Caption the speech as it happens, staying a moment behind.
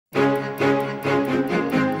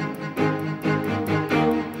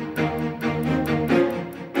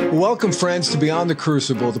Welcome, friends, to Beyond the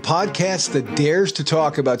Crucible, the podcast that dares to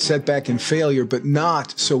talk about setback and failure, but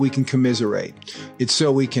not so we can commiserate. It's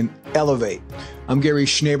so we can elevate. I'm Gary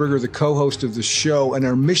Schneeberger, the co-host of the show, and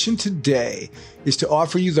our mission today is to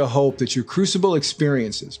offer you the hope that your crucible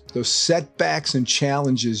experiences, those setbacks and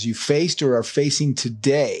challenges you faced or are facing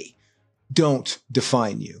today, don't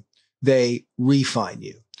define you. They refine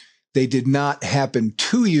you. They did not happen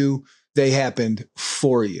to you. They happened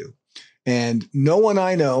for you. And no one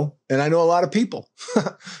I know, and I know a lot of people,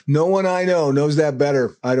 no one I know knows that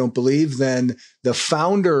better, I don't believe, than the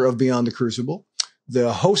founder of Beyond the Crucible,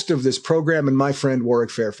 the host of this program, and my friend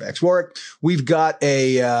Warwick Fairfax. Warwick, we've got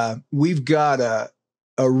a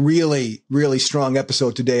really, really strong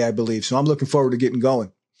episode today, I believe. So I'm looking forward to getting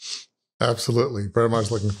going. Absolutely. Very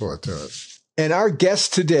much looking forward to it. And our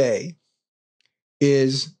guest today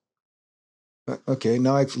is, okay,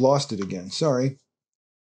 now I've lost it again. Sorry.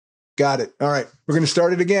 Got it. All right. We're going to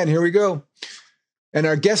start it again. Here we go. And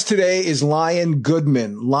our guest today is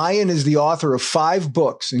Goodman. Lion is the author of 5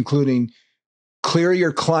 books, including Clear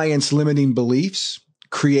Your Client's Limiting Beliefs,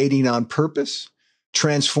 Creating on Purpose,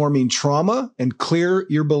 Transforming Trauma, and Clear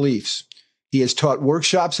Your Beliefs. He has taught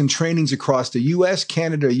workshops and trainings across the U.S.,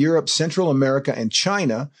 Canada, Europe, Central America, and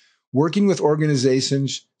China, working with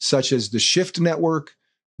organizations such as the Shift Network,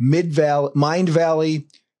 Mind Valley,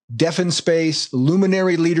 Deaf Space,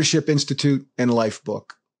 Luminary Leadership Institute, and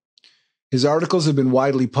Lifebook. His articles have been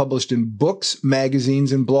widely published in books,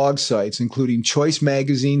 magazines, and blog sites, including Choice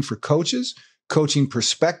Magazine for Coaches, Coaching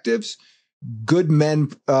Perspectives,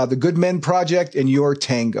 the Goodman Project, and Your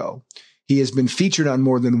Tango. He has been featured on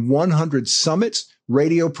more than 100 summits,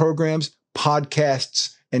 radio programs,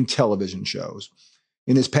 podcasts, and television shows.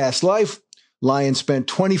 In his past life, Lion spent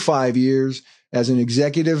 25 years as an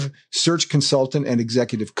executive search consultant and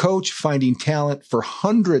executive coach, finding talent for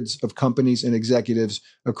hundreds of companies and executives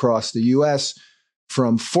across the U.S.,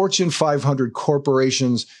 from Fortune 500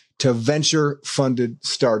 corporations to venture-funded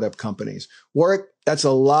startup companies. Warwick, that's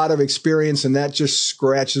a lot of experience, and that just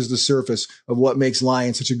scratches the surface of what makes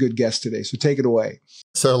Lion such a good guest today. So take it away.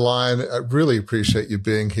 So, Lion, I really appreciate you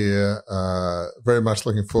being here. Very much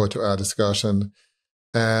looking forward to our discussion.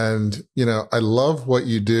 And, I love what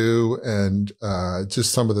you do and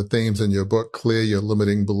just some of the themes in your book, Clear Your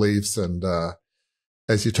Limiting Beliefs. And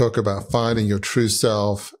as you talk about finding your true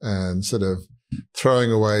self and sort of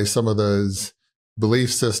throwing away some of those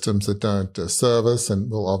belief systems that don't serve us.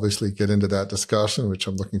 And we'll obviously get into that discussion, which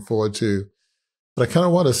I'm looking forward to. But I kind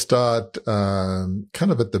of want to start kind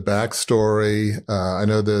of at the backstory. I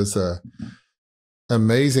know there's a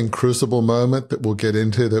amazing Crucible moment that we'll get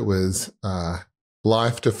into that was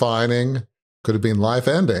life-defining, could have been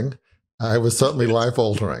life-ending. It was certainly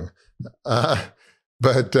life-altering.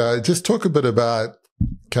 But just talk a bit about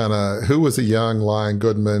kind of who was a young Lion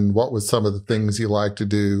Goodman, what was some of the things you liked to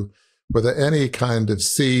do? Were there any kind of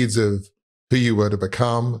seeds of who you were to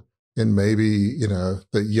become in maybe,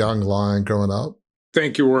 the young Lion growing up?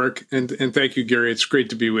 Thank you, Warwick, and thank you, Gary. It's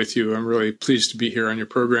great to be with you. I'm really pleased to be here on your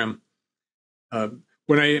program.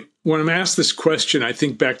 When I'm asked this question, I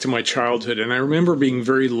think back to my childhood, and I remember being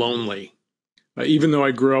very lonely. Even though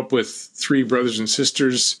I grew up with 3 brothers and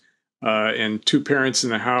sisters and 2 parents in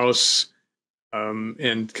the house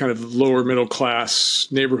and kind of lower middle class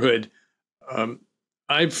neighborhood,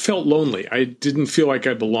 I felt lonely. I didn't feel like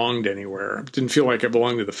I belonged anywhere. Didn't feel like I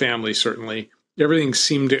belonged to the family, certainly. Everything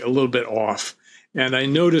seemed a little bit off. And I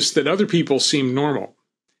noticed that other people seemed normal.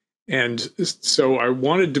 And so I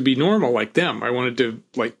wanted to be normal like them. I wanted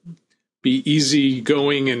to be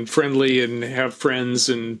easygoing and friendly and have friends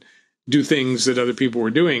and do things that other people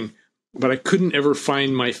were doing. But I couldn't ever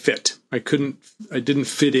find my fit. I didn't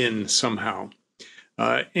fit in somehow.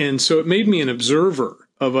 And so it made me an observer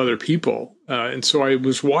of other people. And so I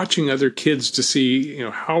was watching other kids to see,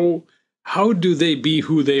 how do they be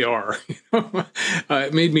who they are?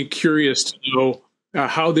 It made me curious to know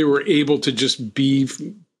how they were able to just be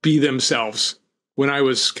themselves when I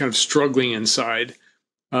was kind of struggling inside.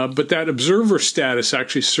 But that observer status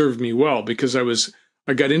actually served me well because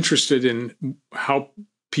I got interested in how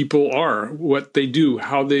people are, what they do,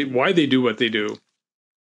 why they do what they do.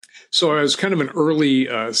 So I was kind of an early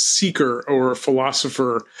seeker or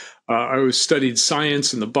philosopher. I studied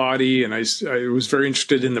science and the body, and I was very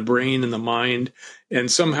interested in the brain and the mind. And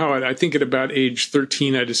somehow, I think at about age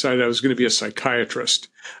 13, I decided I was going to be a psychiatrist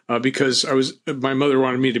because my mother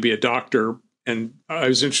wanted me to be a doctor, and I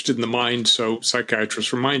was interested in the mind, so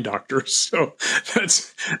psychiatrists were mind doctors. So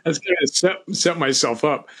that's kind of set myself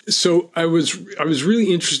up. So I was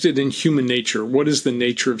really interested in human nature. What is the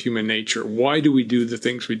nature of human nature? Why do we do the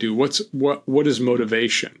things we do? What is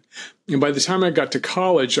motivation? And by the time I got to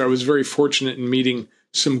college, I was very fortunate in meeting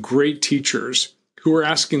some great teachers who were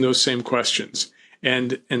asking those same questions.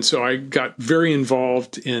 And so I got very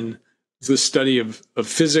involved in the study of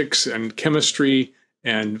physics and chemistry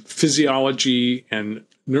and physiology and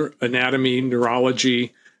anatomy,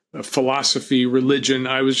 neurology, philosophy, religion.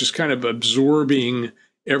 I was just kind of absorbing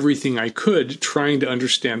everything I could, trying to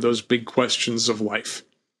understand those big questions of life.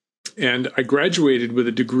 And I graduated with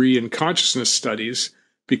a degree in consciousness studies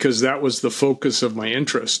because that was the focus of my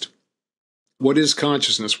interest. What is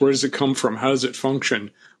consciousness? Where does it come from? How does it function?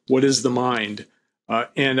 What is the mind?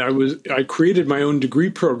 And I created my own degree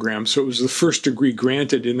program, so it was the first degree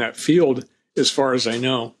granted in that field, as far as I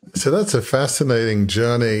know. So that's a fascinating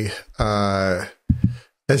journey.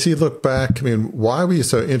 As you look back, I mean, why were you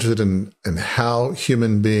so interested in how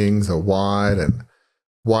human beings are wired and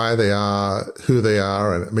why they are who they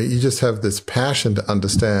are? And I mean, you just have this passion to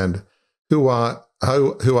understand who are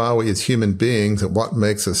we as human beings and what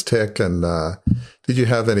makes us tick. And did you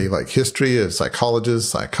have any like history of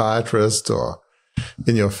psychologists, psychiatrists, or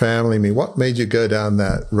in your family? I mean, what made you go down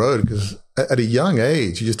that road? Because at a young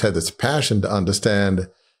age, you just had this passion to understand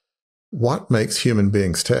what makes human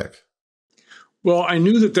beings tick. Well, I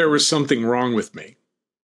knew that there was something wrong with me,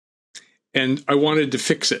 and I wanted to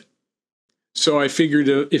fix it. So I figured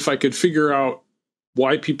if I could figure out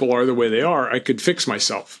why people are the way they are, I could fix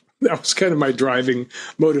myself. That was kind of my driving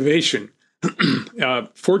motivation.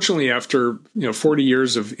 Fortunately, after 40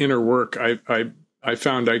 years of inner work, I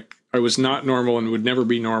found I was not normal and would never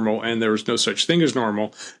be normal, and there was no such thing as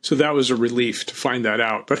normal. So that was a relief to find that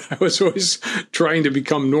out. But I was always trying to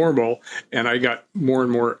become normal, and I got more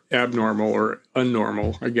and more abnormal or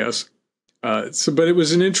unnormal, I guess. But it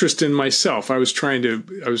was an interest in myself. I was trying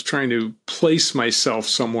to place myself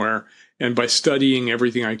somewhere, and by studying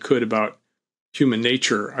everything I could about human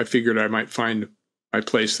nature, I figured I might find my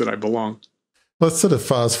place that I belong. Let's sort of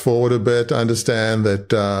fast forward a bit. I understand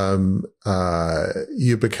that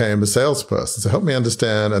you became a salesperson. So help me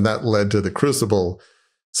understand, and that led to the Crucible.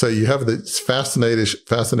 So you have this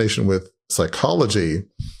fascination with psychology,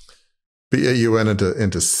 but you went into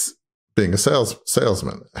being a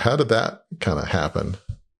salesman. How did that kind of happen?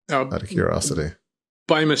 Out of curiosity.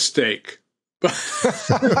 By mistake.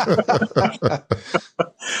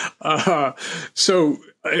 So,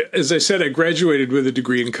 as I said, I graduated with a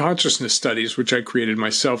degree in consciousness studies, which I created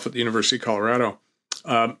myself at the University of Colorado.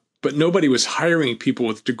 But nobody was hiring people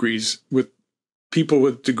with degrees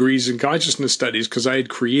in consciousness studies because I had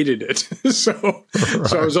created it. So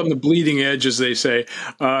I was on the bleeding edge, as they say.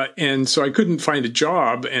 And so I couldn't find a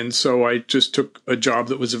job. And so I just took a job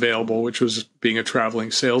that was available, which was being a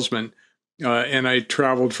traveling salesman. And I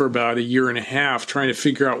traveled for about a year and a half trying to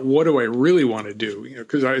figure out what do I really want to do,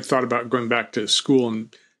 because I thought about going back to school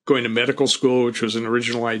and going to medical school, which was an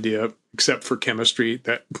original idea, except for chemistry.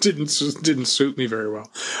 That didn't suit me very well.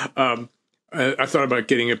 I thought about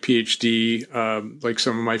getting a PhD, like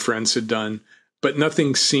some of my friends had done, but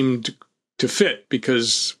nothing seemed to fit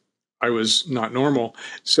because I was not normal.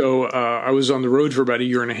 So I was on the road for about a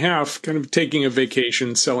year and a half, kind of taking a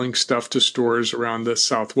vacation, selling stuff to stores around the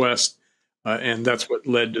Southwest. And that's what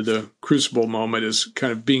led to the Crucible moment, is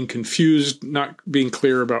kind of being confused, not being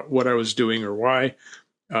clear about what I was doing or why,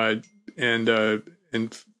 and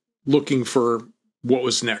looking for what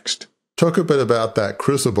was next. Talk a bit about that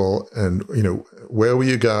Crucible, and where were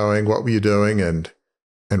you going, what were you doing, and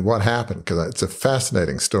what happened? Because it's a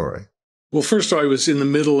fascinating story. Well, first of all, I was in the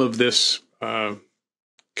middle of this kind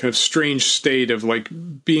of strange state of like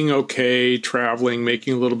being okay, traveling,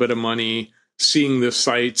 making a little bit of money, seeing the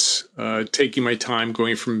sights, taking my time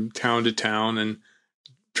going from town to town and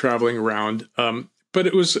traveling around. But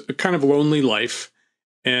it was a kind of lonely life.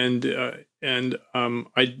 And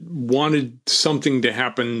I wanted something to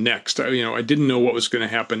happen next. I didn't know what was going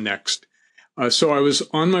to happen next. So I was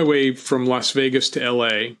on my way from Las Vegas to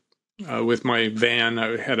LA with my van.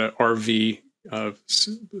 I had an RV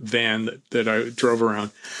van that I drove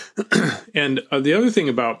around. And the other thing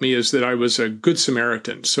about me is that I was a good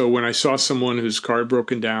Samaritan. So when I saw someone whose car had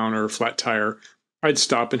broken down or a flat tire, I'd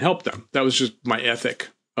stop and help them. That was just my ethic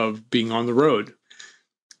of being on the road.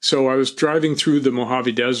 So I was driving through the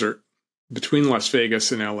Mojave Desert between Las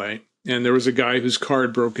Vegas and LA, and there was a guy whose car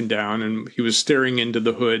had broken down, and he was staring into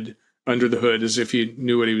the hood, under the hood, as if he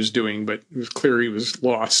knew what he was doing, but it was clear he was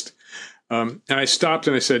lost. And I stopped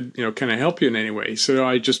and I said, can I help you in any way? He said,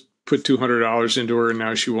 I just put $200 into her and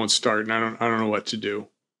now she won't start, and I don't know what to do.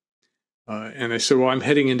 And I said, well, I'm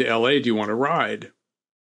heading into LA. Do you want to ride?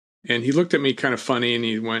 And he looked at me kind of funny and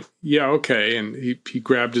he went, yeah, okay. And he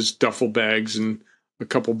grabbed his duffel bags and a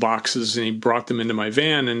couple boxes and he brought them into my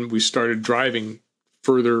van and we started driving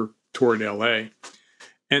further toward LA.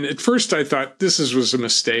 And at first I thought this was a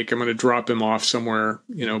mistake. I'm going to drop him off somewhere,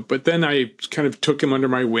 but then I kind of took him under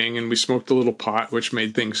my wing and we smoked a little pot, which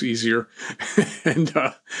made things easier.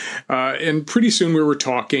 and pretty soon we were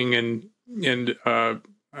talking and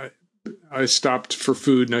I stopped for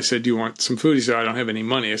food and I said, do you want some food? He said, I don't have any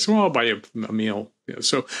money. I said, well, I'll buy you a meal.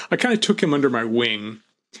 So I kind of took him under my wing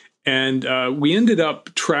and we ended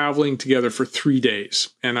up traveling together for 3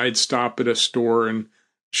 days. And I'd stop at a store and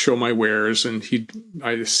show my wares, and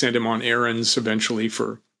I sent him on errands eventually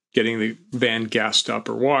for getting the van gassed up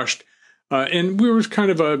or washed. And we were kind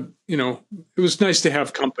of it was nice to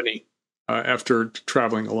have company after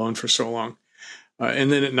traveling alone for so long. And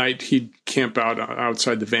then at night he'd camp out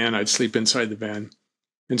outside the van. I'd sleep inside the van.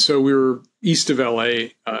 And so we were east of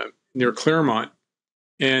LA near Claremont.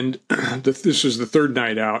 And this was the third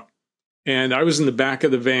night out. And I was in the back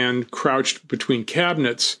of the van, crouched between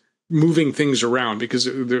cabinets, moving things around because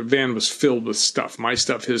the van was filled with stuff, my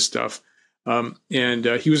stuff, his stuff. And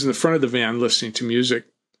he was in the front of the van listening to music.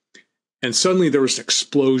 And suddenly there was an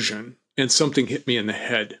explosion and something hit me in the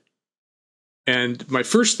head. And my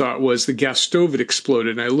first thought was the gas stove had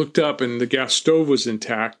exploded. And I looked up and the gas stove was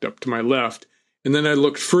intact up to my left. And then I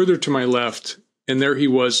looked further to my left and there he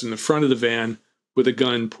was in the front of the van with a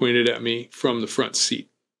gun pointed at me from the front seat.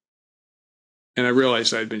 And I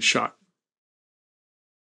realized I had been shot.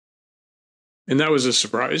 And that was a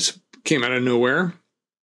surprise. Came out of nowhere.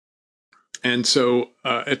 And so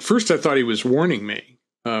at first I thought he was warning me,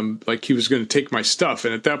 like he was going to take my stuff.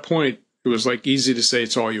 And at that point, it was like easy to say,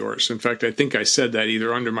 it's all yours. In fact, I think I said that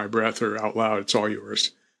either under my breath or out loud, it's all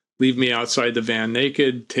yours. Leave me outside the van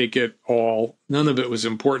naked, take it all. None of it was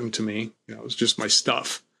important to me. It was just my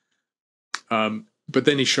stuff. But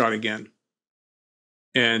then he shot again.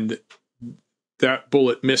 And that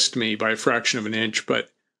bullet missed me by a fraction of an inch,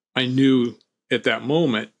 but I knew at that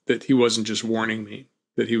moment that he wasn't just warning me,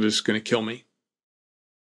 that he was going to kill me.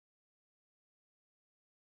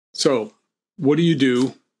 So what do you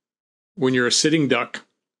do when you're a sitting duck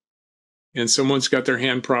and someone's got their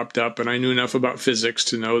hand propped up? And I knew enough about physics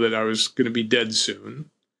to know that I was going to be dead soon.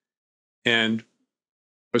 And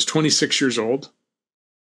I was 26 years old.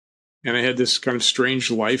 And I had this kind of strange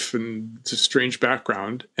life and it's a strange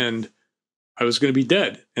background. And I was going to be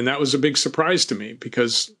dead. And that was a big surprise to me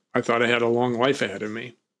because I thought I had a long life ahead of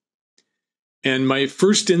me. And my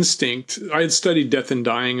first instinct, I had studied death and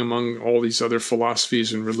dying among all these other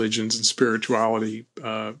philosophies and religions and spirituality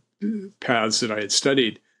paths that I had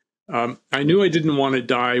studied. I knew I didn't want to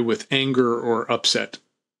die with anger or upset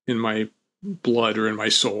in my blood or in my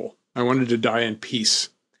soul. I wanted to die in peace.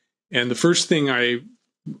 And the first thing I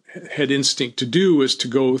had instinct to do was to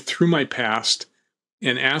go through my past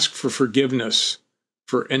and ask for forgiveness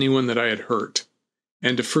for anyone that I had hurt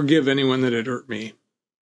and to forgive anyone that had hurt me.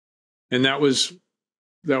 And that was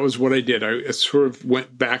what I did. I sort of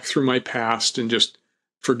went back through my past and just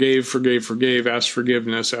forgave, asked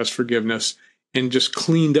forgiveness, and just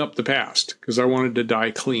cleaned up the past because I wanted to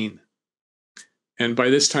die clean. And by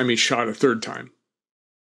this time, he shot a third time.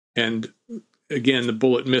 And again, the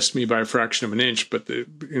bullet missed me by a fraction of an inch, but the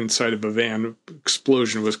inside of a van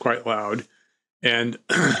explosion was quite loud. And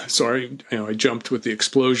so I jumped with the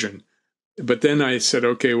explosion. But then I said,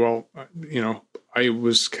 okay, well, I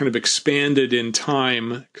was kind of expanded in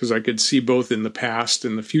time because I could see both in the past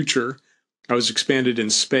and the future. I was expanded in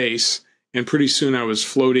space. And pretty soon I was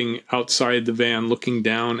floating outside the van, looking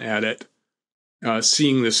down at it,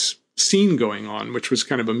 seeing this scene going on, which was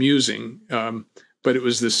kind of amusing. But it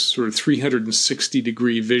was this sort of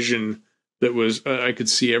 360-degree vision that was I could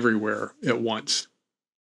see everywhere at once.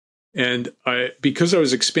 And because I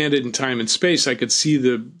was expanded in time and space, I could see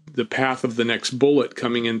the path of the next bullet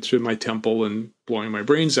coming into my temple and blowing my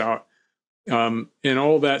brains out. And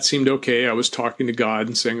all that seemed okay. I was talking to God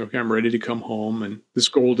and saying, okay, I'm ready to come home. And this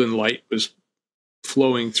golden light was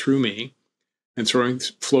flowing through me and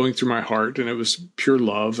flowing through my heart. And it was pure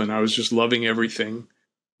love. And I was just loving everything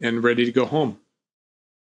and ready to go home.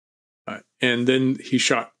 And then he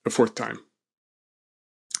shot a fourth time.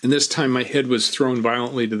 And this time my head was thrown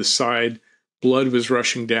violently to the side. Blood was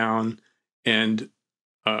rushing down. And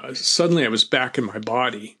suddenly I was back in my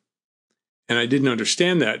body. And I didn't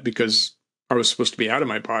understand that because I was supposed to be out of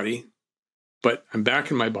my body. But I'm back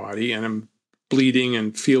in my body and I'm bleeding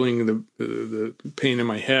and feeling the pain in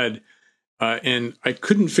my head. And I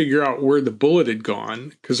couldn't figure out where the bullet had gone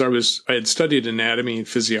because I had studied anatomy and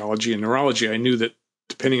physiology and neurology. I knew that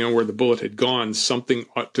depending on where the bullet had gone, something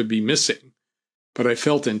ought to be missing, but I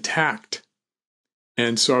felt intact.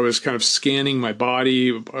 And so I was kind of scanning my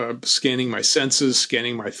body, scanning my senses,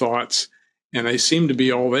 scanning my thoughts, and I seemed to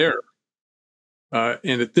be all there.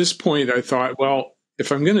 And at this point, I thought, well,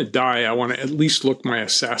 if I'm going to die, I want to at least look my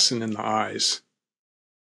assassin in the eyes.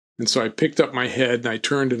 And so I picked up my head and I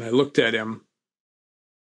turned and I looked at him,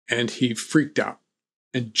 and he freaked out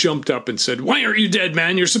and jumped up and said, "Why aren't you dead,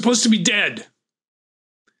 man? You're supposed to be dead."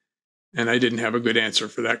 And I didn't have a good answer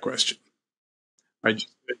for that question. I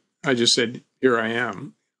just said, "Here I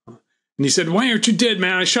am." And he said, "Why aren't you dead,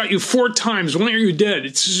 man? I shot you 4 times. Why aren't you dead?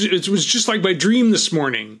 It was just like my dream this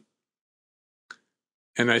morning."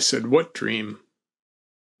 And I said, "What dream?"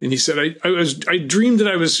 And he said, I dreamed that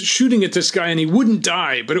I was shooting at this guy and he wouldn't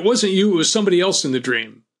die, but it wasn't you, it was somebody else in the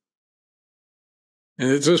dream.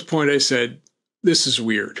 And at this point I said, "This is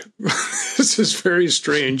weird." This is very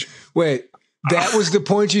strange. Wait, that was the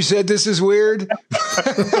point you said this is weird?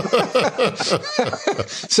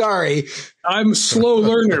 Sorry. I'm a slow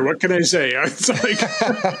learner. What can I say? It's like,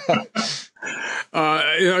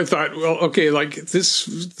 I thought, well, okay, like this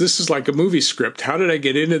is like a movie script. How did I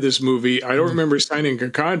get into this movie? I don't remember signing a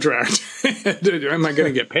contract. Am I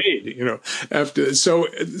going to get paid? After so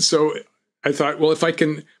I thought, well, if I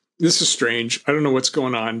can, this is strange. I don't know what's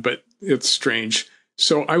going on, but it's strange.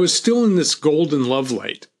 So I was still in this golden love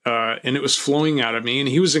light, and it was flowing out of me, and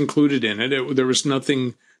he was included in it. There was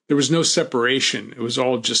nothing. There was no separation. It was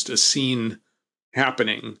all just a scene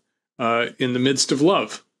happening in the midst of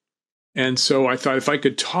love. And so I thought if I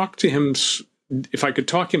could talk him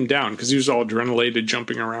down, because he was all adrenalated,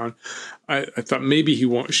 jumping around, I thought maybe he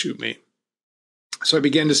won't shoot me. So I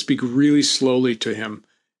began to speak really slowly to him,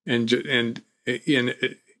 and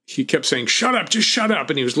he kept saying, "Shut up, just shut up."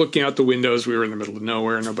 And he was looking out the windows. We were in the middle of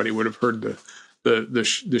nowhere. Nobody would have heard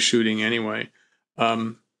the shooting anyway.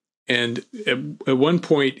 And at one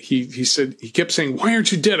point he said, he kept saying, "Why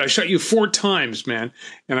aren't you dead? I shot you 4 times, man."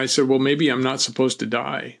 And I said, "Well, maybe I'm not supposed to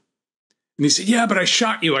die." And he said, "Yeah, but I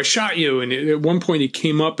shot you. And at one point he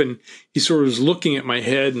came up and he sort of was looking at my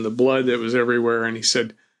head and the blood that was everywhere. And he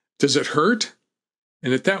said, "Does it hurt?"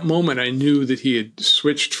 And at that moment, I knew that he had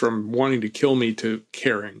switched from wanting to kill me to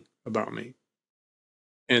caring about me.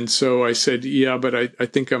 And so I said, "Yeah, but I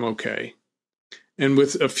think I'm okay." And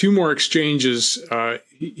with a few more exchanges,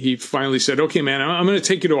 he finally said, "Okay, man, I'm going to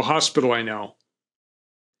take you to a hospital I know."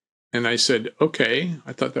 And I said, "Okay."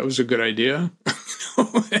 I thought that was a good idea.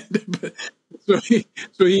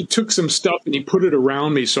 So he took some stuff and he put it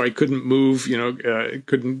around me so I couldn't move,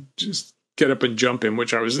 couldn't just get up and jump him,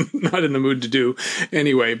 which I was not in the mood to do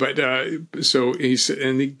anyway. But so he said,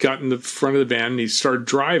 and he got in the front of the van and he started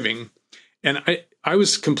driving. And I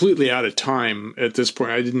was completely out of time at this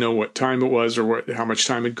point. I didn't know what time it was or how much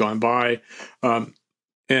time had gone by.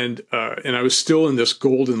 And I was still in this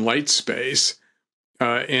golden light space.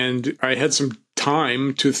 And I had some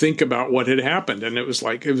time to think about what had happened. And it was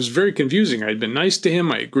very confusing. I'd been nice to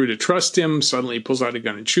him. I grew to trust him. Suddenly he pulls out a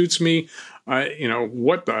gun and shoots me.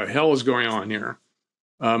 What the hell is going on here?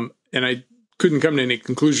 And I couldn't come to any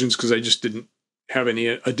conclusions because I just didn't have any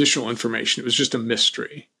additional information. It was just a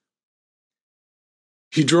mystery.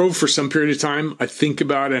 He drove for some period of time. I think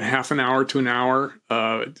about a half an hour to an hour.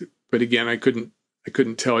 But again, I couldn't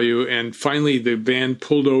tell you. And finally the van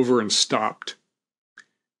pulled over and stopped.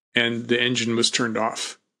 And the engine was turned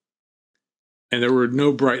off. And there were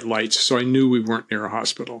no bright lights, so I knew we weren't near a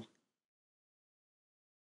hospital.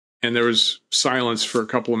 And there was silence for a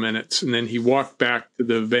couple of minutes. And then he walked back to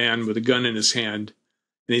the van with a gun in his hand.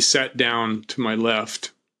 And he sat down to my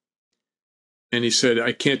left. And he said,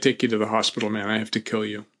 "I can't take you to the hospital, man. I have to kill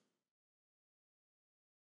you."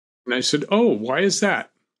 And I said, "Oh, why is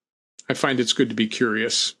that?" I find it's good to be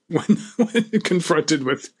curious when confronted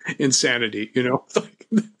with insanity,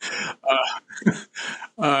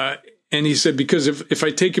 and he said, "Because if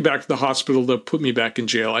I take you back to the hospital, they'll put me back in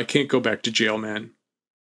jail. I can't go back to jail, man."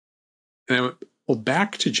 And I went, "Well,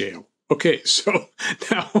 back to jail. Okay, so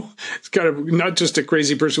now it's kind of not just a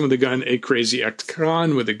crazy person with a gun, a crazy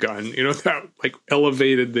ex-con with a gun, that like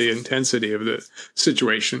elevated the intensity of the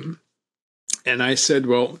situation." And I said,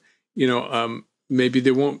 "Well, maybe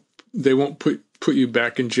they won't put you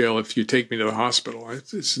back in jail if you take me to the hospital." I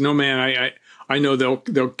said, "No, man, I know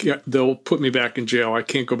they'll put me back in jail. I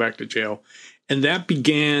can't go back to jail." And that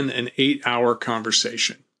began an 8-hour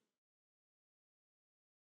conversation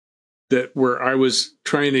where we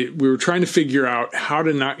were trying to figure out how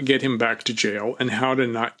to not get him back to jail and how to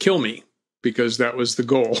not kill me. because that was the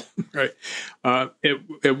goal, right?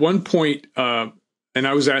 At one point, and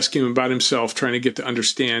I was asking him about himself, trying to get to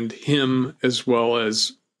understand him as well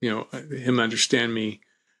as, him understand me.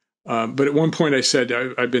 But at one point I said,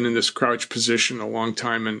 I've been in this crouch position a long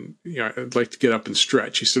time, and I'd like to get up and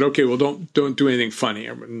stretch. He said, okay, well, don't do anything funny.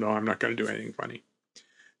 I went, no, I'm not going to do anything funny.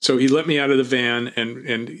 So he let me out of the van,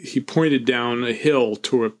 and he pointed down a hill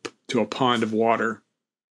to a pond of water.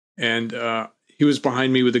 And he was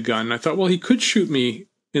behind me with a gun. And I thought, well, he could shoot me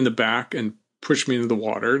in the back and push me into the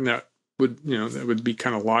water, and that would be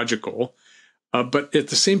kind of logical. But at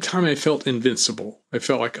the same time, I felt invincible. I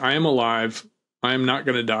felt like I am alive. I am not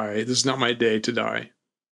going to die. This is not my day to die.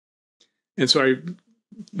 And so I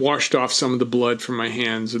washed off some of the blood from my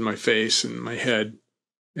hands and my face and my head.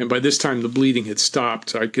 And by this time, the bleeding had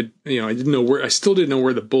stopped. I still didn't know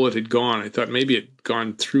where the bullet had gone. I thought maybe it had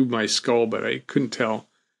gone through my skull, but I couldn't tell.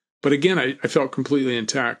 But again, I felt completely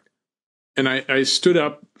intact. And I stood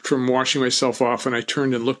up from washing myself off, and I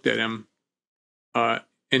turned and looked at him. And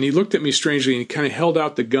he looked at me strangely, and he kind of held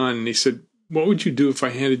out the gun, and he said, what would you do if I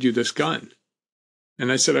handed you this gun?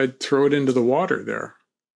 And I said, I'd throw it into the water there.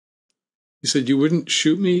 He said, you wouldn't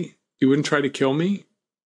shoot me? You wouldn't try to kill me?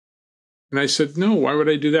 And I said, no, why would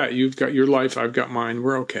I do that? You've got your life, I've got mine,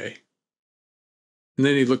 we're okay. And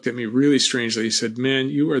then he looked at me really strangely. He said, man,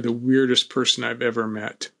 you are the weirdest person I've ever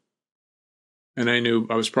met. And I knew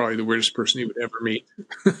I was probably the weirdest person he would ever meet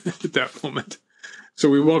at that moment. So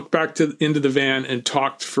we walked back into the van and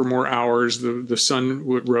talked for more hours. The sun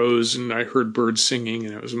rose, and I heard birds singing,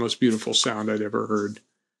 and it was the most beautiful sound I'd ever heard,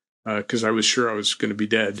 because I was sure I was going to be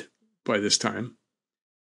dead by this time.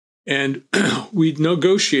 And we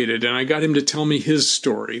negotiated, and I got him to tell me his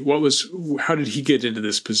story. How did he get into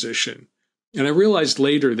this position? And I realized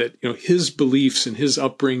later that his beliefs and his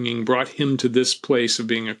upbringing brought him to this place of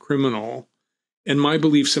being a criminal. And my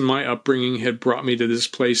beliefs and my upbringing had brought me to this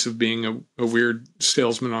place of being a weird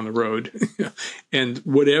salesman on the road. And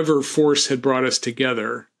whatever force had brought us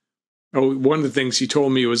together, one of the things he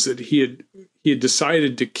told me was that he had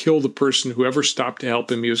decided to kill the person whoever stopped to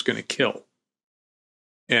help him, he was going to kill.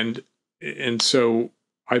 And so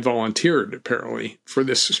I volunteered, apparently, for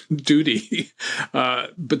this duty.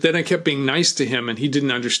 But then I kept being nice to him, and he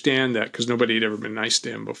didn't understand that because nobody had ever been nice to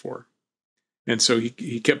him before. And so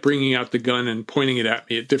he kept bringing out the gun and pointing it at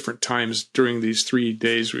me at different times during these 3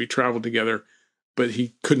 days we traveled together. But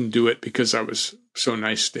he couldn't do it because I was so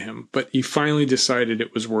nice to him. But he finally decided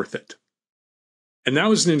it was worth it. And that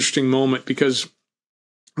was an interesting moment, because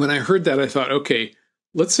when I heard that, I thought, okay,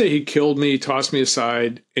 let's say he killed me, tossed me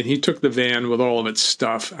aside, and he took the van with all of its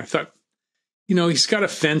stuff. I thought, he's got to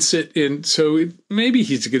fence it. And so maybe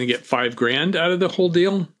he's going to get $5,000 out of the whole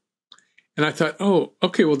deal. And I thought, oh,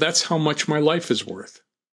 okay, well, that's how much my life is worth.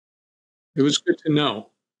 It was good to know,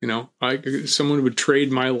 someone would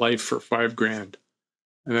trade my life for $5,000.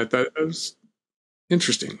 And I thought that was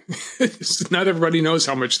interesting. Not everybody knows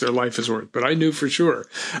how much their life is worth, but I knew for sure.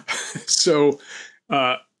 So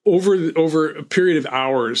over a period of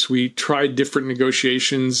hours, we tried different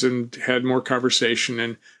negotiations and had more conversation.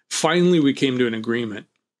 And finally, we came to an agreement.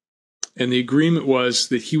 And the agreement was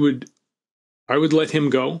that I would let him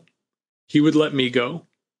go. He would let me go.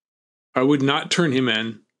 I would not turn him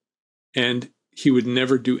in, and he would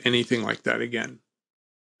never do anything like that again.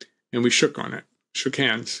 And we shook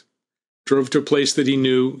hands, drove to a place that he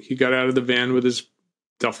knew. He got out of the van with his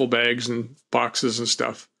duffel bags and boxes and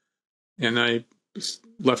stuff. And I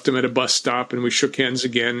left him at a bus stop, and we shook hands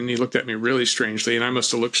again, and he looked at me really strangely, and I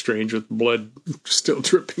must have looked strange with blood still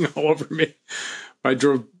dripping all over me.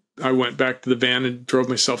 I went back to the van and drove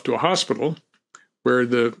myself to a hospital, where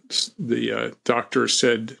the doctor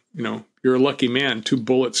said, you're a lucky man. 2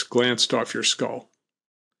 bullets glanced off your skull.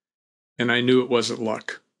 And I knew it wasn't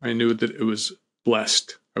luck. I knew that it was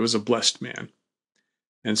blessed. I was a blessed man.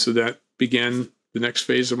 And so that began the next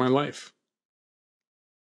phase of my life.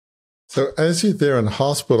 So as you're there in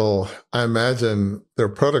hospital, I imagine there are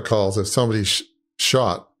protocols. If somebody's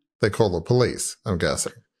shot, they call the police, I'm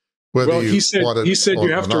guessing. He said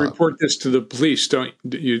you have to report this to the police, don't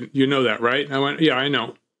you? You know that, right? And I went, yeah, I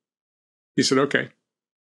know. He said, okay.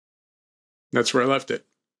 That's where I left it.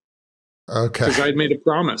 Okay. Because I'd made a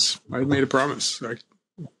promise. I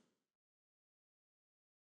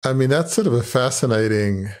mean, that's sort of a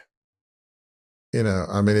fascinating,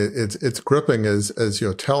 it's gripping as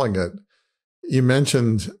you're telling it. You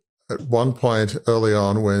mentioned at one point early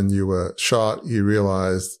on when you were shot, you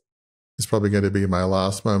realized it's probably going to be my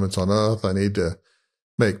last moments on earth. I need to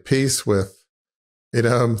make peace with,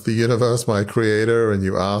 the universe, my creator, and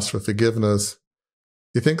you ask for forgiveness.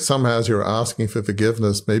 you think somehow as you're asking for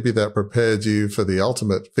forgiveness, maybe that prepared you for the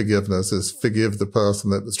ultimate forgiveness, is forgive the person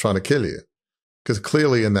that was trying to kill you? Because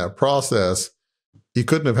clearly in that process, you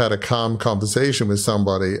couldn't have had a calm conversation with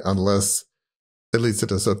somebody unless, at least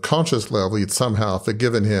at a subconscious level, you'd somehow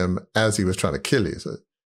forgiven him as he was trying to kill you. So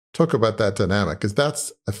talk about that dynamic, because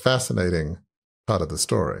that's a fascinating part of the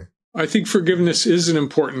story. I think forgiveness is an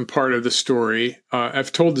important part of the story.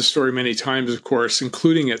 I've told the story many times, of course,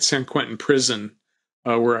 including at San Quentin Prison,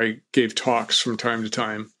 where I gave talks from time to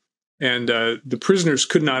time. And the prisoners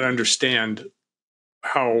could not understand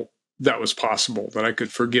how that was possible, that I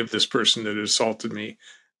could forgive this person that had assaulted me.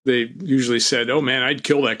 They usually said, "Oh man, I'd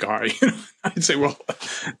kill that guy." I'd say, "Well,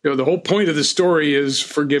 the whole point of the story is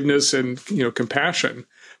forgiveness and compassion."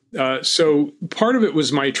 So part of it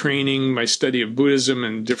was my training, my study of Buddhism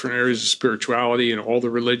and different areas of spirituality and all the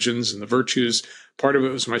religions and the virtues. Part of it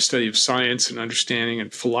was my study of science and understanding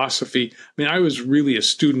and philosophy. I mean, I was really a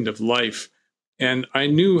student of life, and I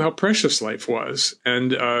knew how precious life was.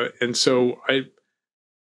 And so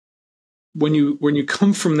when you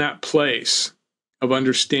come from that place of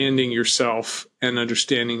understanding yourself and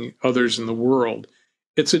understanding others in the world,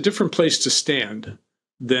 it's a different place to stand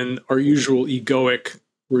than our usual egoic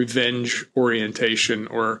revenge orientation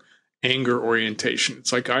or anger orientation.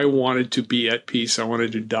 It's like I wanted to be at peace. I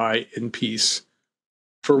wanted to die in peace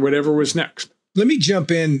for whatever was next. Let me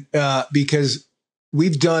jump in because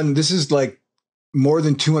this is like more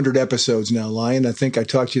than 200 episodes now, Lion. I think I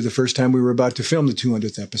talked to you the first time we were about to film the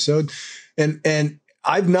 200th episode. And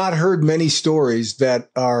I've not heard many stories that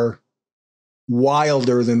are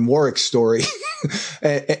wilder than Warwick's story.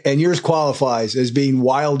 And yours qualifies as being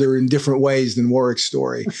wilder in different ways than Warwick's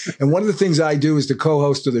story. And one of the things I do as the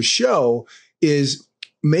co-host of the show is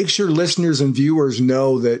make sure listeners and viewers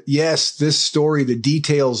know that, yes, this story, the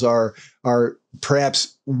details are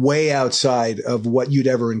perhaps way outside of what you'd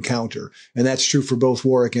ever encounter. And that's true for both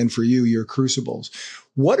Warwick and for you, your crucibles.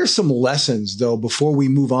 What are some lessons, though, before we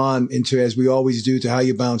move on into, as we always do, to how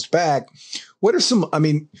you bounced back? What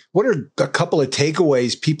are a couple of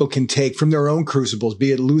takeaways people can take from their own crucibles,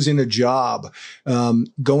 be it losing a job,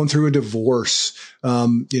 going through a divorce,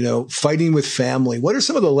 fighting with family? What are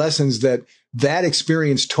some of the lessons that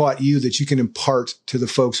experience taught you that you can impart to the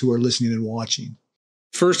folks who are listening and watching?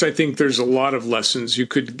 First, I think there's a lot of lessons you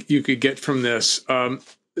could get from this.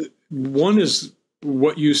 One is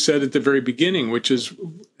what you said at the very beginning, which is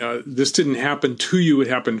this didn't happen to you, it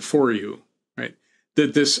happened for you, right?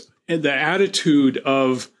 The attitude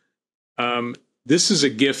of this is a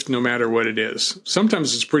gift no matter what it is.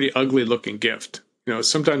 Sometimes it's a pretty ugly looking gift.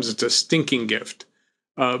 Sometimes it's a stinking gift.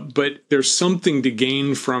 But there's something to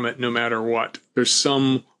gain from it no matter what. There's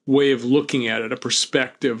some way of looking at it, a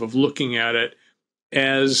perspective of looking at it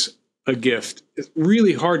as a gift. It's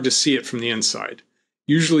really hard to see it from the inside.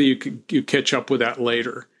 Usually you catch up with that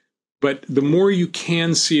later. But the more you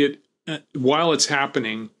can see it while it's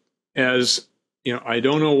happening as, I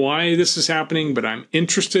don't know why this is happening, but I'm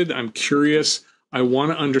interested, I'm curious, I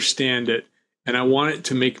want to understand it, and I want it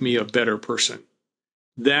to make me a better person.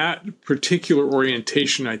 That particular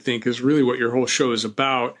orientation, I think, is really what your whole show is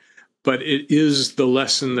about, but it is the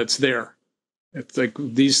lesson that's there. It's like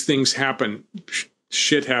these things happen.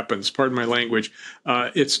 Shit happens, pardon my language.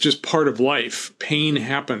 It's just part of life. Pain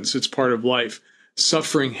happens, it's part of life.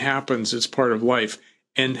 Suffering happens, it's part of life.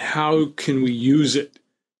 And how can we use it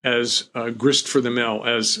as grist for the mill,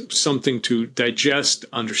 as something to digest,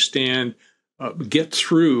 understand, get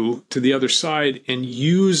through to the other side, and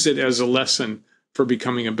use it as a lesson for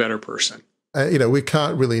becoming a better person? We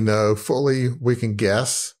can't really know fully. We can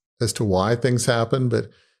guess as to why things happen, but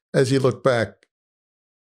as you look back,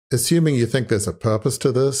 assuming you think there's a purpose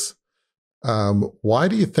to this, why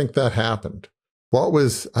do you think that happened? What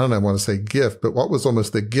was, I want to say gift, but what was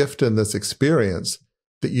almost the gift in this experience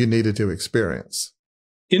that you needed to experience?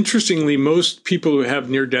 Interestingly, most people who have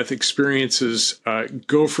near-death experiences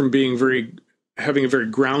go from having a very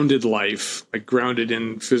grounded life, like grounded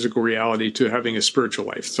in physical reality, to having a spiritual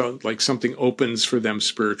life. So like something opens for them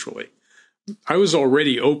spiritually. I was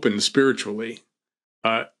already open spiritually.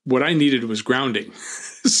 What I needed was grounding.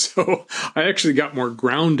 So I actually got more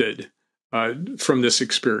grounded from this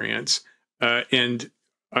experience. And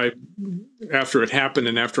after it happened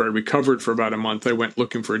and after I recovered for about a month, I went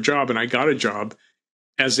looking for a job, and I got a job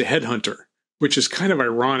as a headhunter, which is kind of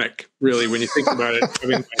ironic, really, when you think about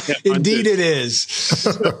it. Indeed it is.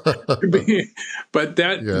 But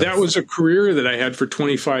that was a career that I had for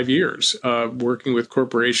 25 years, working with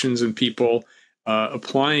corporations and people,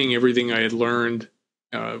 applying everything I had learned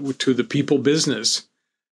to the people business.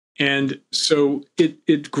 And so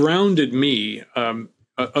it grounded me.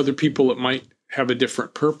 Other people, it might have a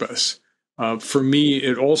different purpose. For me,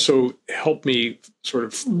 it also helped me sort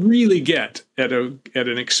of really get at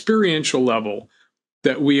an experiential level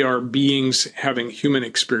that we are beings having human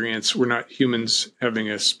experience. We're not humans having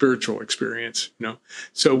a spiritual experience,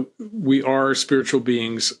 So we are spiritual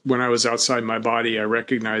beings. When I was outside my body, I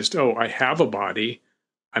recognized, oh, I have a body.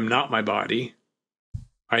 I'm not my body.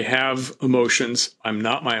 I have emotions. I'm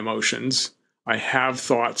not my emotions. I have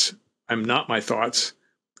thoughts. I'm not my thoughts.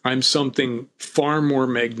 I'm something far more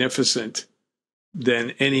magnificent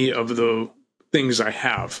than any of the things I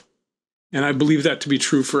have. And I believe that to be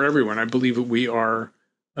true for everyone. I believe that we are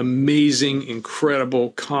amazing,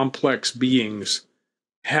 incredible, complex beings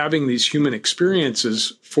having these human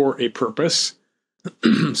experiences for a purpose.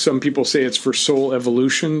 Some people say it's for soul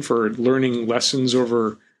evolution, for learning lessons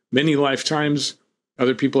over many lifetimes.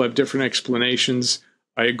 Other people have different explanations.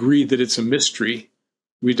 I agree that it's a mystery.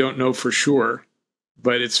 We don't know for sure,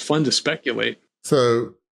 but it's fun to speculate.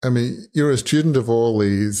 So, I mean, you're a student of all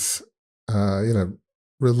these,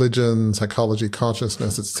 religion, psychology,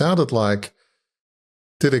 consciousness. It sounded like,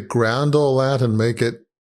 did it ground all that and make it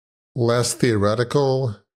less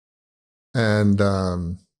theoretical and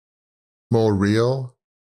more real?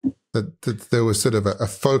 That there was sort of a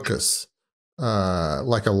focus,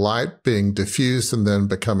 like a light being diffused and then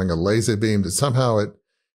becoming a laser beam, that somehow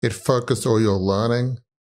it focused all your learning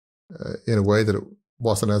in a way that it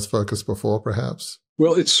wasn't as focused before, perhaps?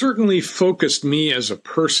 Well, it certainly focused me as a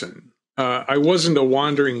person. I wasn't a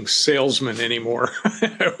wandering salesman anymore.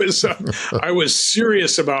 I was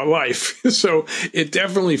serious about life. So it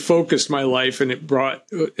definitely focused my life, and it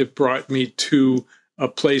brought me to a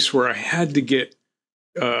place where I had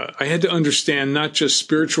to understand not just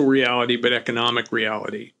spiritual reality, but economic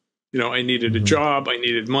reality. I needed a job. I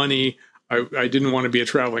needed money. I didn't want to be a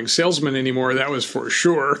traveling salesman anymore. That was for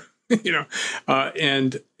sure.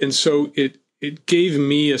 And so it gave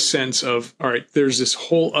me a sense of, all right, there's this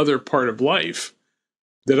whole other part of life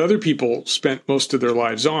that other people spent most of their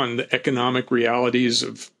lives on, the economic realities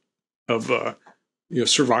of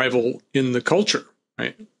survival in the culture,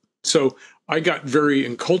 right? So I got very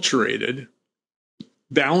enculturated,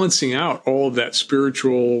 balancing out all of that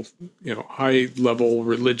spiritual, high level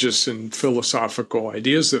religious and philosophical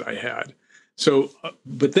ideas that I had. So,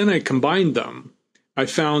 but then I combined them. I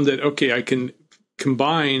found that, okay, I can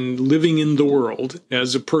combine living in the world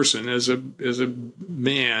as a person, as a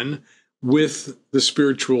man, with the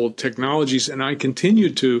spiritual technologies. And I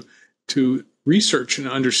continued to research and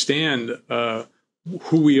understand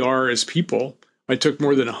who we are as people. I took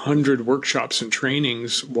more than 100 workshops and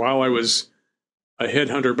trainings while I was a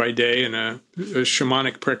headhunter by day and a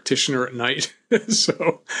shamanic practitioner at night.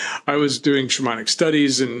 So I was doing shamanic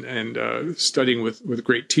studies and studying with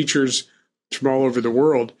great teachers from all over the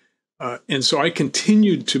world. And so I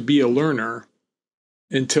continued to be a learner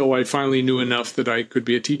until I finally knew enough that I could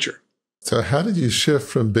be a teacher. So how did you shift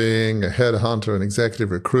from being a headhunter and executive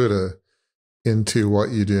recruiter into what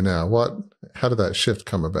you do now? How did that shift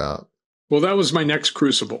come about? Well, that was my next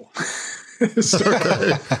crucible.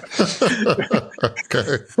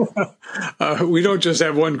 Okay. We don't just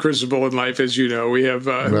have one crucible in life, as you know. We have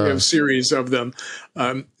a series of them.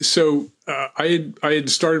 So I had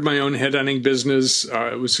started my own headhunting business.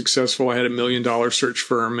 It was successful. I had $1 million search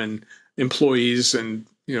firm and employees, and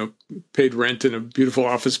paid rent in a beautiful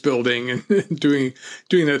office building and doing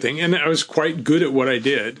that thing. And I was quite good at what I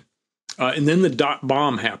did. And then the dot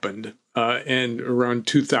bomb happened, and around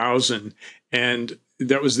 2000, and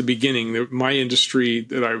that was the beginning. My industry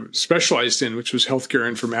that I specialized in, which was healthcare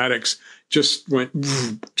informatics,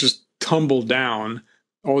 just tumbled down.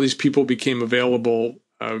 All these people became available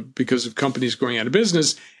because of companies going out of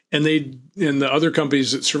business, and the other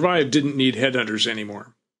companies that survived didn't need headhunters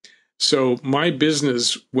anymore. So my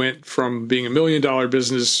business went from being $1 million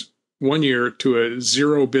business 1 year to a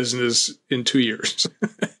zero business in 2 years.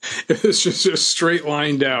 It was just a straight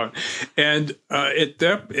line down. And I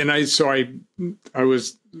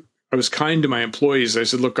was kind to my employees. I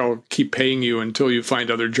said, look, I'll keep paying you until you find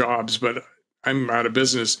other jobs, but I'm out of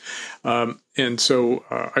business. And so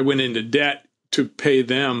I went into debt to pay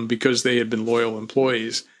them because they had been loyal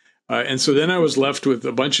employees. And so then I was left with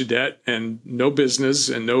a bunch of debt and no business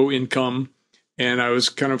and no income. And I was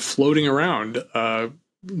kind of floating around,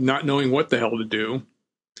 not knowing what the hell to do.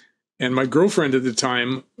 And my girlfriend at the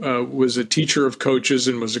time was a teacher of coaches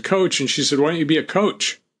and was a coach. And she said, why don't you be a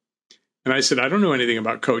coach? And I said, I don't know anything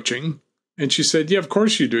about coaching. And she said, yeah, of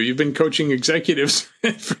course you do. You've been coaching executives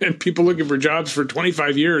and people looking for jobs for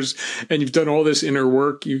 25 years, and you've done all this inner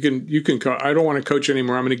work. You can I don't want to coach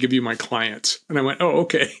anymore. I'm going to give you my clients. And I went, oh,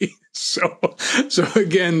 okay. So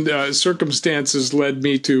again, circumstances led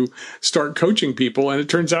me to start coaching people. And it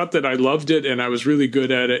turns out that I loved it and I was really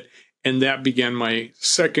good at it. And that began my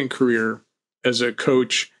second career as a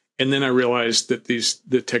coach. And then I realized that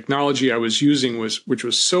the technology I was using which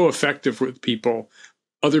was so effective with people,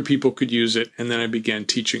 other people could use it. And then I began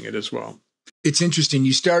teaching it as well. It's interesting.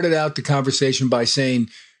 You started out the conversation by saying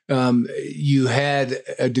you had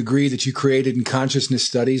a degree that you created in consciousness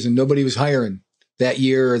studies and nobody was hiring that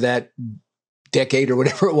year or that decade or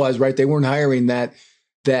whatever it was, right? They weren't hiring that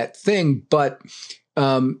thing. But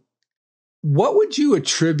what would you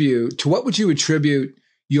attribute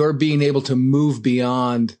your being able to move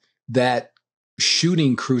beyond that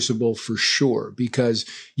shooting crucible for sure? Because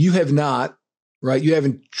you have not, right? You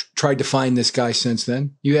haven't tried to find this guy since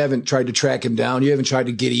then. You haven't tried to track him down. You haven't tried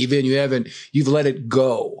to get even. You've let it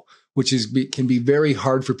go, which can be very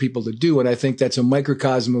hard for people to do. And I think that's a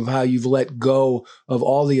microcosm of how you've let go of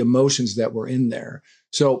all the emotions that were in there.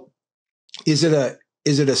 So is it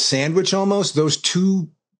a sandwich almost? Those two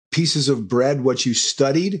pieces of bread, what you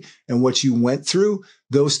studied and what you went through,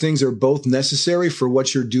 those things are both necessary for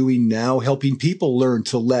what you're doing now, helping people learn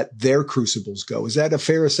to let their crucibles go. Is that a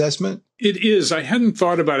fair assessment? It is. I hadn't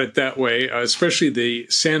thought about it that way, especially the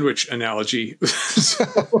sandwich analogy.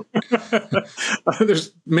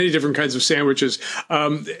 There's many different kinds of sandwiches.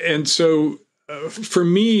 And so for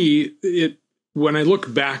me, when I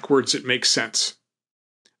look backwards, it makes sense.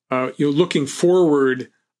 Looking forward,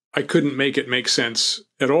 I couldn't make it make sense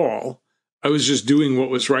at all. I was just doing what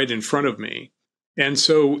was right in front of me. And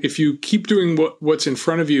so if you keep doing what's in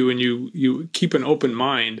front of you and you keep an open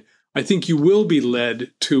mind, I think you will be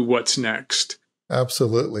led to what's next.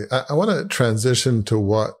 Absolutely. I want to transition to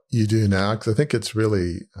what you do now, because I think it's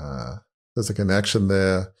really, there's a connection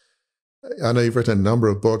there. I know you've written a number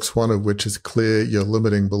of books, one of which is Clear Your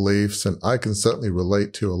Limiting Beliefs. And I can certainly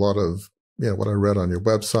relate to a lot of what I read on your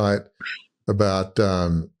website about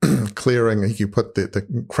clearing. You put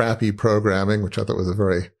the crappy programming, which I thought was a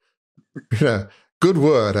very good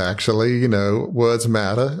word, actually. Words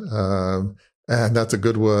matter. And that's a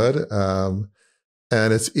good word.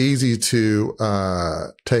 And it's easy to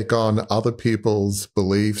take on other people's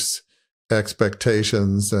beliefs,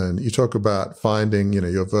 expectations. And you talk about finding,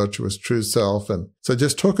 your virtuous true self. And so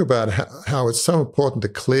just talk about how it's so important to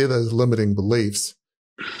clear those limiting beliefs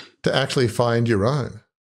to actually find your own.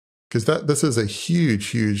 Because this is a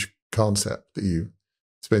huge, huge concept that you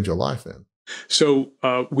spend your life in. So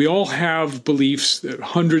we all have beliefs,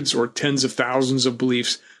 hundreds or tens of thousands of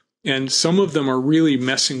beliefs, and some of them are really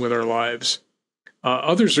messing with our lives.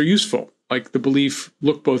 Others are useful, like the belief,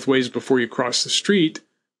 look both ways before you cross the street.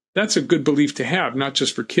 That's a good belief to have, not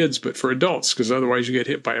just for kids, but for adults, because otherwise you get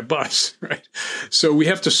hit by a bus, right? So we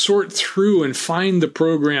have to sort through and find the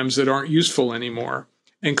programs that aren't useful anymore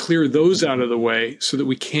and clear those out of the way so that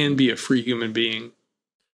we can be a free human being.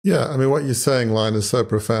 Yeah, I mean, what you're saying, Line, is so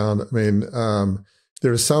profound. I mean,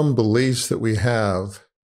 there are some beliefs that we have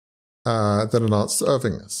that are not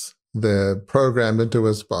serving us. They're programmed into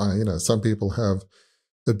us by, some people have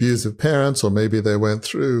abusive parents, or maybe they went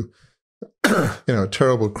through, a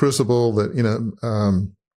terrible crucible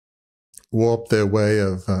that, warped their way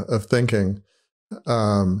of thinking.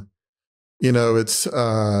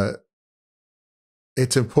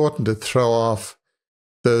 It's important to throw off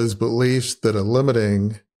those beliefs that are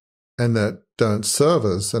limiting and that don't serve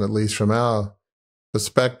us, and at least from our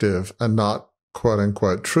perspective, are not quote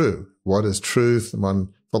unquote true. What is truth?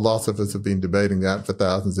 Philosophers have been debating that for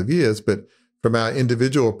thousands of years, but from our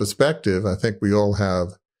individual perspective, I think we all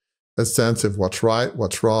have a sense of what's right,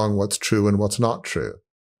 what's wrong, what's true, and what's not true.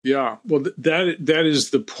 Yeah, well, that is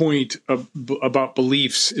the point about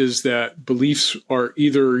beliefs, is that beliefs are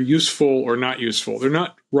either useful or not useful. They're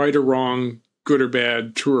not right or wrong, good or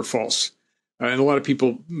bad, true or false. And a lot of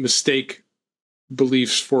people mistake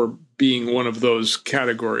beliefs for being one of those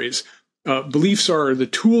categories. Beliefs are the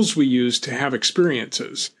tools we use to have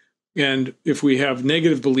experiences. And if we have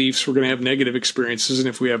negative beliefs, we're going to have negative experiences. And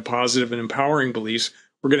if we have positive and empowering beliefs,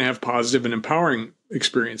 we're going to have positive and empowering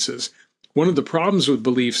experiences. One of the problems with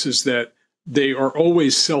beliefs is that they are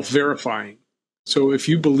always self-verifying. So if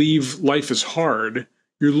you believe life is hard,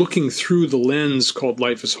 you're looking through the lens called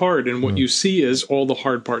life is hard, and what you see is all the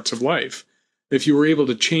hard parts of life. If you were able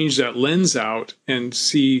to change that lens out and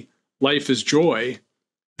see life as joy,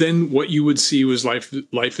 then what you would see was life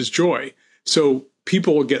is joy. So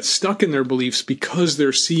people get stuck in their beliefs because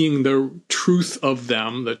they're seeing the truth of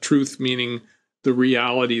them, the truth meaning the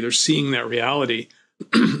reality. They're seeing that reality.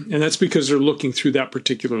 And that's because they're looking through that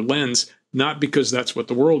particular lens, not because that's what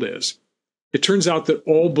the world is. It turns out that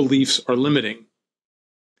all beliefs are limiting.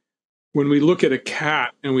 When we look at a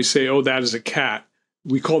cat and we say, oh, that is a cat,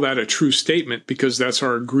 we call that a true statement because that's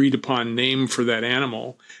our agreed upon name for that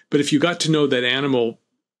animal. But if you got to know that animal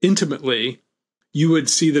intimately, you would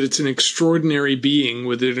see that it's an extraordinary being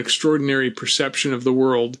with an extraordinary perception of the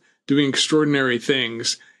world, doing extraordinary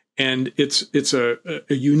things. And it's a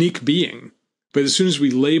unique being. But as soon as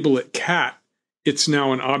we label it cat, it's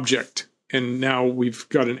now an object. And now we've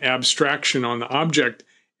got an abstraction on the object,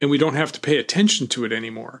 and we don't have to pay attention to it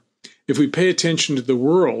anymore. If we pay attention to the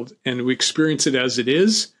world and we experience it as it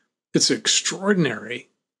is, it's extraordinary.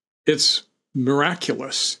 It's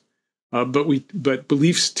miraculous. But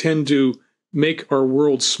beliefs tend to make our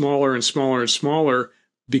world smaller and smaller and smaller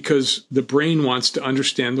because the brain wants to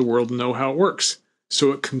understand the world and know how it works.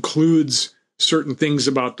 So it concludes certain things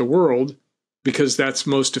about the world because that's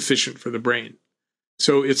most efficient for the brain.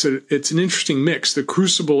 So it's an interesting mix. The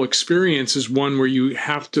Crucible experience is one where you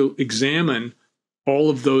have to examine all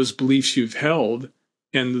of those beliefs you've held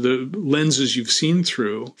and the lenses you've seen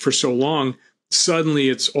through for so long. Suddenly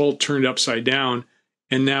it's all turned upside down,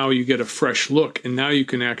 and now you get a fresh look, and now you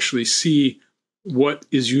can actually see what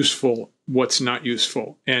is useful, what's not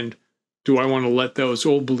useful, and do I want to let those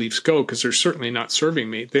old beliefs go because they're certainly not serving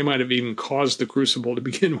me. They might have even caused the Crucible to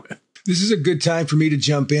begin with. This is a good time for me to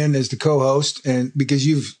jump in as the co-host, and because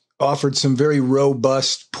you've offered some very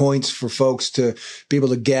robust points for folks to be able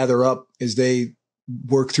to gather up as they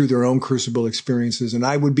work through their own Crucible experiences. And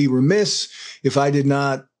I would be remiss if I did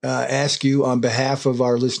not ask you on behalf of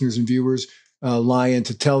our listeners and viewers, Lion,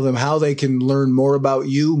 to tell them how they can learn more about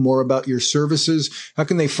you, more about your services. How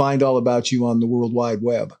can they find all about you on the World Wide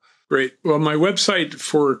Web? Great. Well, my website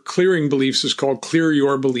for clearing beliefs is called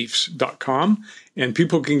clearyourbeliefs.com. And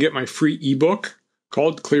people can get my free ebook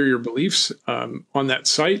called Clear Your Beliefs on that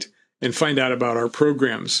site and find out about our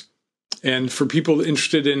programs. And for people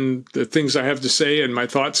interested in the things I have to say and my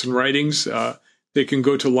thoughts and writings, they can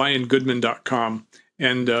go to liongoodman.com.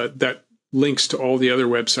 And that links to all the other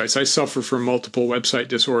websites. I suffer from multiple website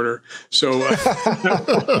disorder. So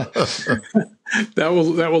that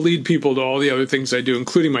will lead people to all the other things I do,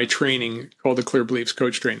 including my training called the Clear Beliefs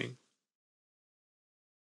Coach Training.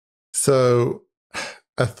 So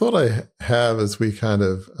I thought I have, as we kind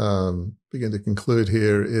of begin to conclude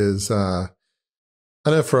here, is I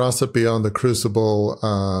know for us at Beyond the Crucible,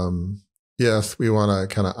 yes, we want to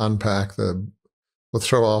kind of unpack we'll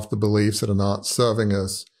throw off the beliefs that are not serving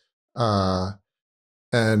us.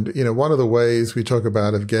 And, one of the ways we talk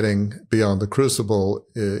about of getting beyond the Crucible,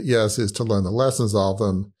 yes, is to learn the lessons of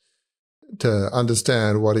them, to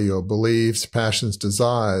understand what are your beliefs, passions,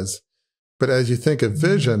 desires. But as you think of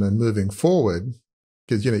vision and moving forward,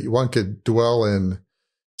 because, one could dwell in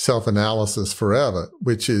self-analysis forever,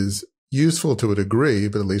 which is useful to a degree,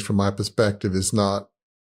 but at least from my perspective is not,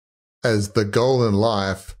 as the goal in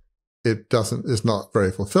life, is not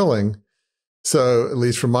very fulfilling. So at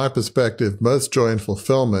least from my perspective, most joy and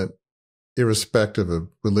fulfillment, irrespective of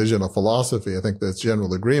religion or philosophy, I think there's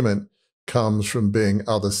general agreement, comes from being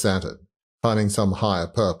other-centered, finding some higher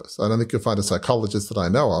purpose. I don't think you'll find a psychologist that I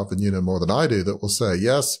know of, and you know more than I do, that will say,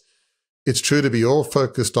 yes, it's true to be all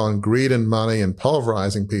focused on greed and money and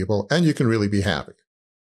pulverizing people, and you can really be happy.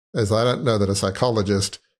 As I don't know that a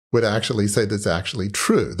psychologist would actually say that's actually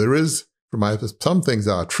true. There is, some things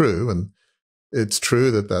are true, and it's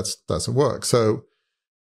true that that doesn't work. So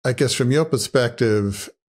I guess from your perspective,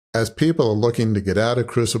 as people are looking to get out of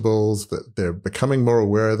crucibles, that they're becoming more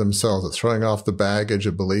aware of themselves, they're throwing off the baggage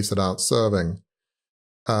of beliefs that aren't serving,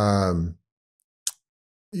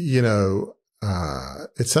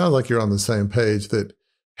 it sounds like you're on the same page that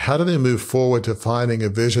how do they move forward to finding a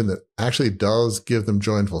vision that actually does give them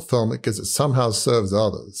joy and fulfillment because it somehow serves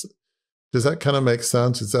others? Does that kind of make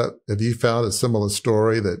sense? Have you found a similar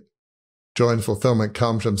story that joy and fulfillment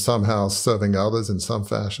comes from somehow serving others in some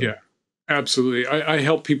fashion? Yeah, absolutely. I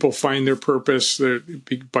help people find their purpose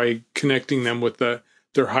by connecting them with their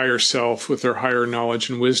higher self, with their higher knowledge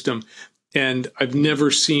and wisdom. And I've never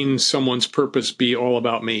seen someone's purpose be all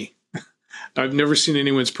about me. I've never seen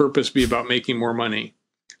anyone's purpose be about making more money.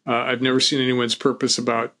 I've never seen anyone's purpose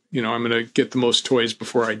about, I'm going to get the most toys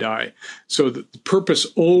before I die. So the purpose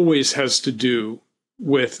always has to do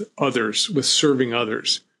with others, with serving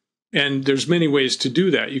others. And there's many ways to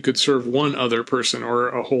do that. You could serve one other person or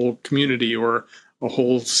a whole community or a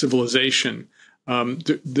whole civilization.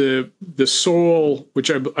 The soul, which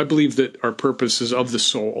I believe that our purpose is of the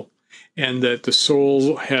soul, and that the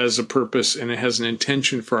soul has a purpose and it has an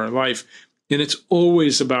intention for our life. And it's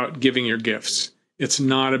always about giving your gifts. It's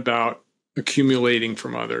not about accumulating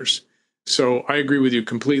from others. So I agree with you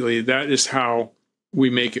completely. That is how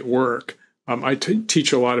we make it work. I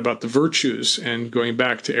teach a lot about the virtues, and going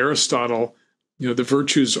back to Aristotle, the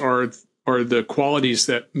virtues are the qualities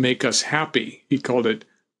that make us happy. He called it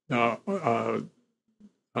eudaimonia.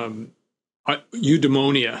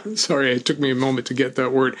 Sorry, it took me a moment to get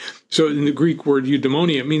that word. So in the Greek word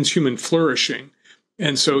eudaimonia, it means human flourishing.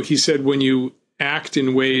 And so he said, when you act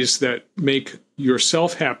in ways that make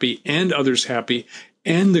yourself happy and others happy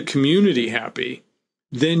and the community happy,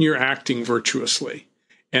 then you're acting virtuously.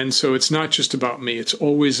 And so it's not just about me. It's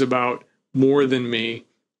always about more than me.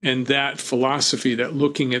 And that philosophy, that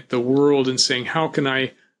looking at the world and saying, how can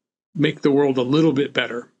I make the world a little bit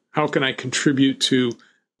better? How can I contribute to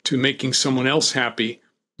making someone else happy?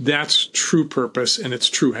 That's true purpose, and it's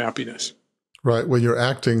true happiness. Right. When you're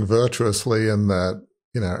acting virtuously in that,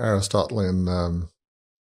 Aristotelian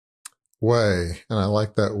way, and I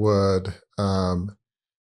like that word,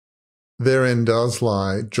 therein does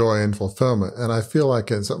lie joy and fulfillment. And I feel like,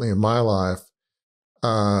 certainly in my life,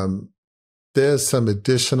 there's some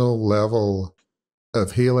additional level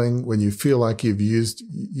of healing when you feel like you've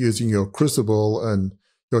using your crucible and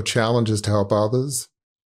your challenges to help others.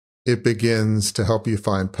 It begins to help you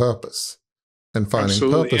find purpose, and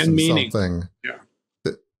finding purpose and in meaning. Something. Yeah.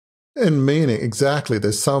 And meaning, exactly. It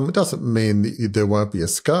doesn't mean that there won't be a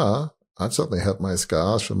scar. I've certainly had my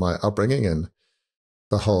scars from my upbringing and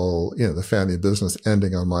the whole, the family business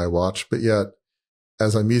ending on my watch. But yet,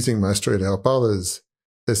 as I'm using my story to help others,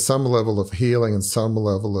 there's some level of healing and some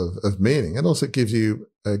level of meaning. It also gives you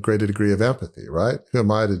a greater degree of empathy, right? Who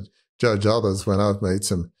am I to judge others when I've made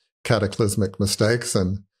some cataclysmic mistakes?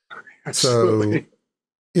 And Absolutely.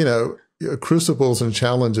 So, crucibles and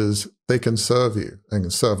challenges, they can serve you and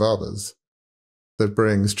can serve others. That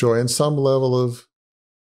brings joy and some level of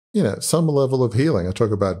healing. I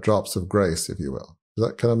talk about drops of grace, if you will. Does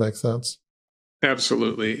that kind of make sense?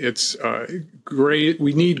 Absolutely. It's great.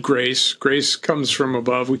 We need grace. Grace comes from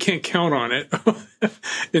above. We can't count on it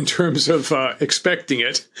in terms of expecting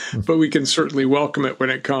it, but we can certainly welcome it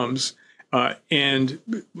when it comes.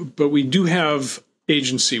 But we do have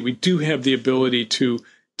agency. We do have the ability to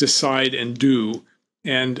decide and do.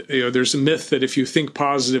 And there's a myth that if you think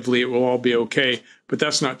positively, it will all be okay. But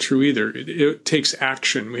that's not true either. It takes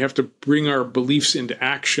action. We have to bring our beliefs into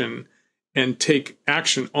action and take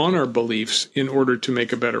action on our beliefs in order to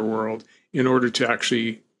make a better world, in order to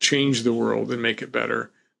actually change the world and make it better.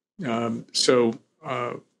 So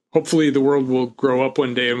hopefully the world will grow up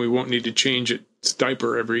one day and we won't need to change its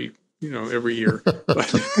diaper every year.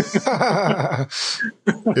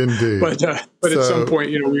 Indeed. But at some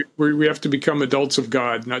point, we have to become adults of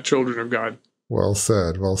God, not children of God. Well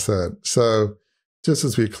said. Well said. So just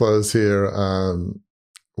as we close here,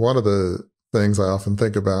 one of the things I often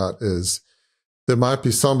think about is there might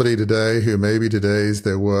be somebody today who maybe today's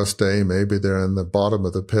their worst day. Maybe they're in the bottom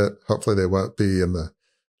of the pit. Hopefully they won't be in the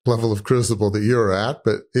level of crucible that you're at,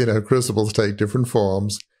 but crucibles take different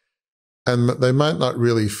forms. And they might not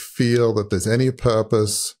really feel that there's any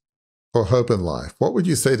purpose or hope in life. What would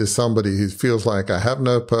you say to somebody who feels like, I have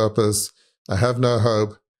no purpose, I have no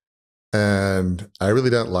hope, and I really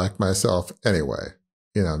don't like myself anyway?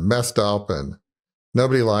 Messed up and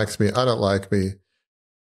nobody likes me, I don't like me.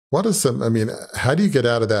 How do you get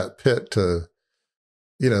out of that pit to,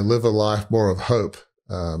 live a life more of hope?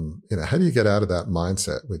 How do you get out of that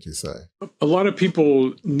mindset, would you say? A lot of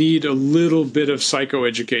people need a little bit of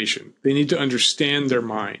psychoeducation. They need to understand their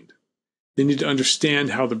mind. They need to understand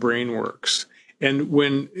how the brain works.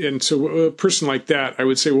 And so a person like that, I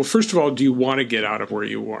would say, well, first of all, do you want to get out of where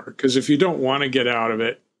you are? Because if you don't want to get out of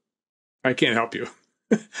it, I can't help you.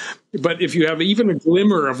 But if you have even a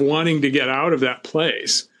glimmer of wanting to get out of that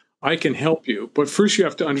place, I can help you. But first you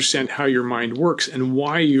have to understand how your mind works and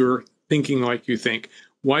why you're thinking like you think,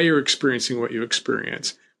 why you're experiencing what you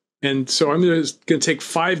experience. And so I'm going to take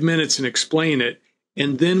 5 minutes and explain it,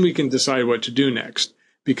 and then we can decide what to do next.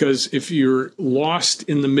 Because if you're lost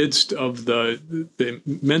in the midst of the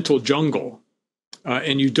mental jungle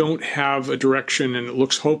and you don't have a direction and it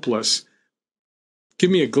looks hopeless,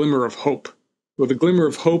 give me a glimmer of hope. Well, the glimmer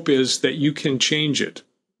of hope is that you can change it.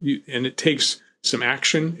 And it takes some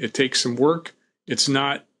action. It takes some work. It's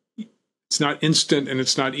not instant and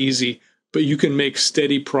it's not easy, but you can make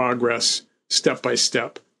steady progress step by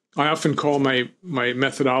step. I often call my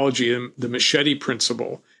methodology the machete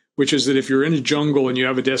principle, which is that if you're in a jungle and you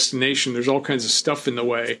have a destination, there's all kinds of stuff in the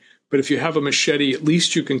way. But if you have a machete, at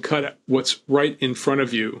least you can cut what's right in front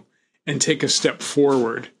of you and take a step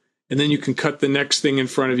forward. And then you can cut the next thing in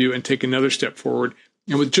front of you and take another step forward.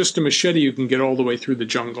 And with just a machete, you can get all the way through the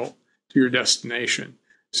jungle to your destination.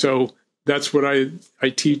 So that's what I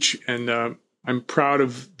teach, and I'm proud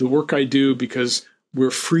of the work I do because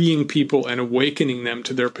we're freeing people and awakening them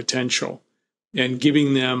to their potential and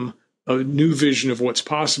giving them a new vision of what's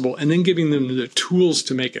possible, and then giving them the tools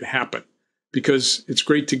to make it happen. Because it's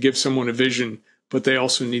great to give someone a vision, but they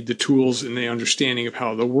also need the tools and the understanding of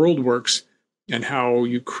how the world works and how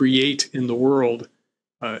you create in the world.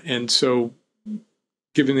 And so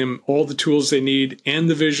giving them all the tools they need and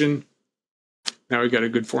the vision, now we've got a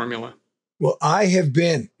good formula. Well, I have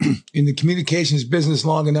been in the communications business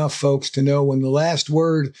long enough, folks, to know when the last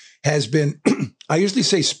word has been, I usually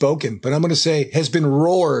say spoken, but I'm going to say has been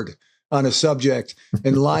roared on a subject,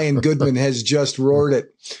 and Lion Goodman has just roared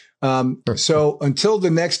it. So until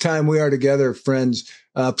the next time we are together, friends,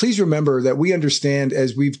 please remember that we understand,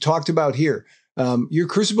 as we've talked about here, your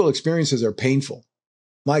Crucible experiences are painful.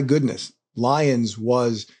 My goodness, Lion's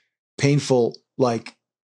was painful, like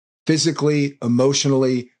physically,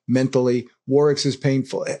 emotionally, mentally. Warwick's is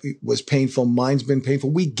painful. It was painful. Mine's been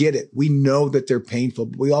painful. We get it. We know that they're painful.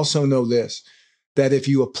 But we also know this, that if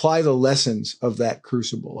you apply the lessons of that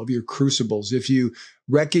crucible, of your crucibles, if you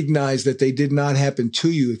recognize that they did not happen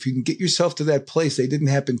to you, if you can get yourself to that place, they didn't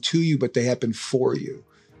happen to you, but they happened for you.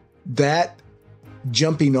 That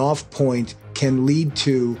jumping off point can lead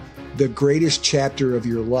to the greatest chapter of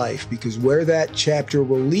your life, because where that chapter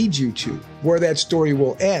will lead you to, where that story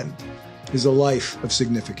will end, is a life of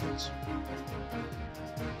significance.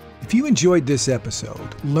 If you enjoyed this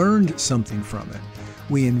episode, learned something from it,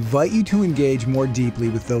 we invite you to engage more deeply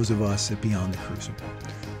with those of us at Beyond the Crucible.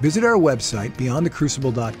 Visit our website,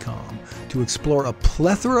 beyondthecrucible.com, to explore a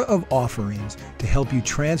plethora of offerings to help you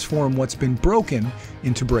transform what's been broken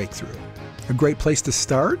into breakthrough. A great place to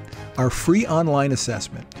start? Our free online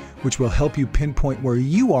assessment, which will help you pinpoint where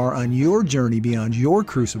you are on your journey beyond your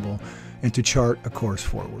crucible and to chart a course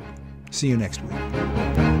forward. See you next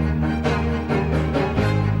week.